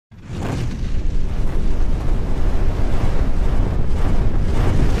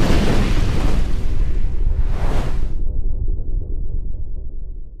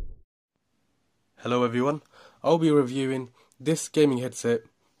Hello everyone, I'll be reviewing this gaming headset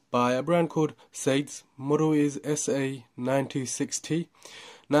by a brand called SA-926T. Model is SA-926T.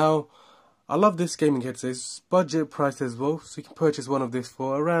 Now, I love this gaming headset. It's budget price as well, so you can purchase one of this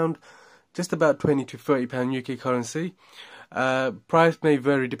for around just about £20 to £30 UK currency. Price may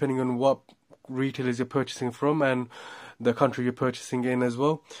vary depending on what retailers you're purchasing from and the country you're purchasing in as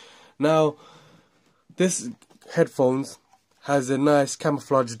well. Now, this headphones has a nice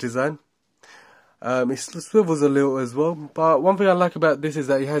camouflage design. It swivels a little as well, but one thing I like about this is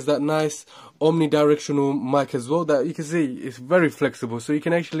that it has that nice omnidirectional mic as well, that you can see it's very flexible, so you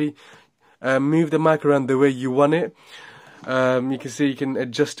can actually move the mic around the way you want it. You can see you can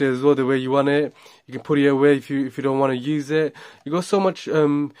adjust it as well the way you want it. You can put it away if you don't want to use it. You got so much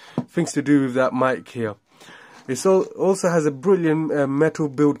things to do with that mic here. It also has a brilliant metal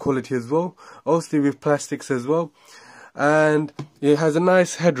build quality as well, obviously with plastics as well. And it has a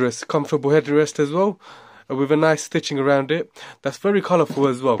nice headrest, comfortable headrest as well, with a nice stitching around it. That's very colourful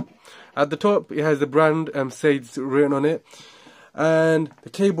as well. At the top it has the brand SA-926 written on it, and the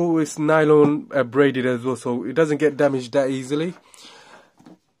cable is nylon braided as well, so it doesn't get damaged that easily.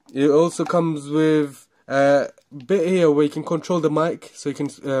 It also comes with a bit here where you can control the mic, so you can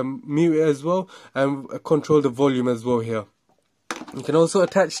mute it as well and control the volume as well here. You can also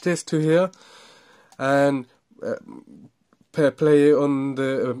attach this to here and play it on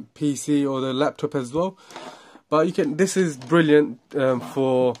the PC or the laptop as well. But you can. This is brilliant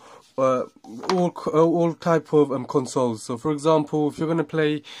for all type of consoles. So, for example, if you're going to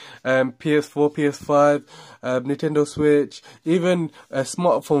play PS4, PS5, Nintendo Switch, even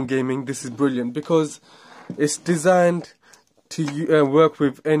smartphone gaming, this is brilliant because it's designed to work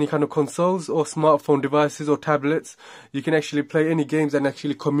with any kind of consoles or smartphone devices or tablets. You can actually play any games and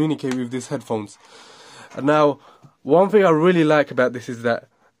actually communicate with these headphones. Now, one thing I really like about this is that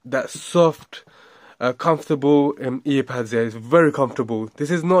soft, comfortable earpads there. It's very comfortable. This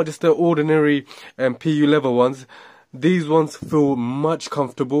is not just the ordinary PU level ones. These ones feel much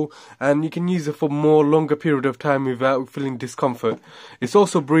comfortable, and you can use it for longer period of time without feeling discomfort. It's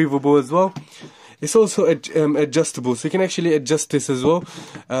also breathable as well. It's also adjustable, so you can actually adjust this as well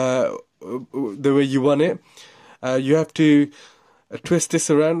the way you want it. You have to twist this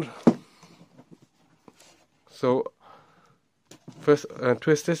around. So first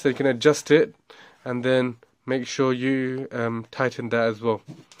twist this so you can adjust it, and then make sure you tighten that as well.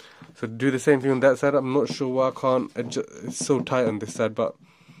 So do the same thing on that side. I'm not sure why I can't adjust. It's so tight on this side, but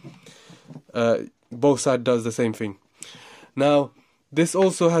both sides does the same thing. Now, this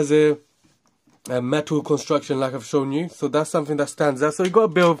also has a metal construction like I've shown you, so that's something that stands out. So you got a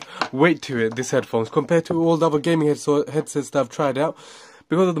bit of weight to it, this headphones, compared to all the other gaming headsets that I've tried out.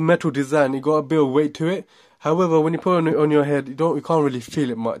 Because of the metal design, it got a bit of weight to it. However, when you put it on your head, you can't really feel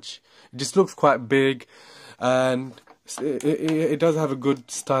it much. It just looks quite big, and it does have a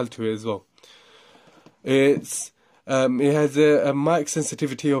good style to it as well. It has a mic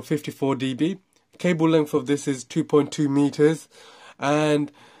sensitivity of 54 dB. Cable length of this is 2.2 meters,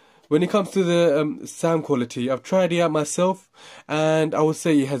 and when it comes to the sound quality, I've tried it out myself, and I would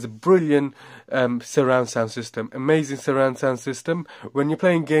say it has a brilliant surround sound system. Amazing surround sound system. When you're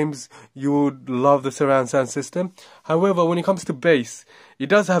playing games, you would love the surround sound system. However, when it comes to bass, it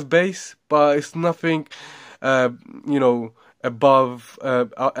does have bass, but it's nothing, above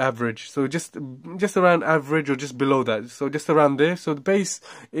average. So just around average or just below that. So just around there. So the bass,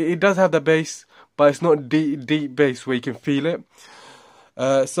 it does have the bass, but it's not deep bass where you can feel it.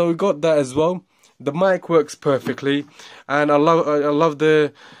 So we got that as well. The mic works perfectly, and I love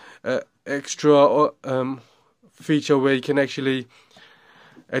the extra feature where you can actually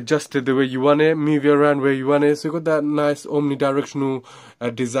adjust it the way you want it, move it around where you want it. So you got that nice omnidirectional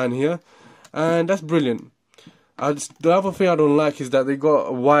design here, and that's brilliant. The other thing I don't like is that they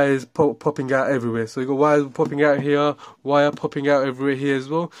got wires popping out everywhere. So you got wires popping out here, wire popping out everywhere here as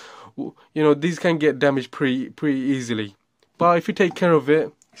well. You know, these can get damaged pretty easily. But if you take care of it,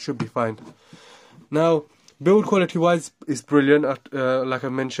 it should be fine. Now, build quality wise is brilliant, like I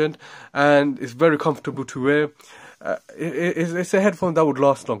mentioned, and it's very comfortable to wear. It's a headphone that would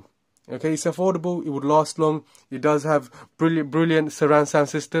last long. Okay, it's affordable, it would last long. It does have brilliant surround sound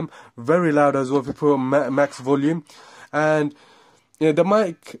system, very loud as well if you put on max volume. And the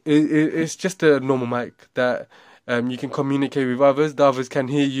mic is just a normal mic that you can communicate with others. The others can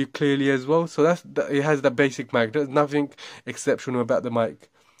hear you clearly as well. So it has that basic mic. There's nothing exceptional about the mic.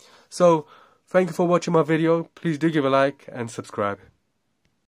 So thank you for watching my video. Please do give a like and subscribe.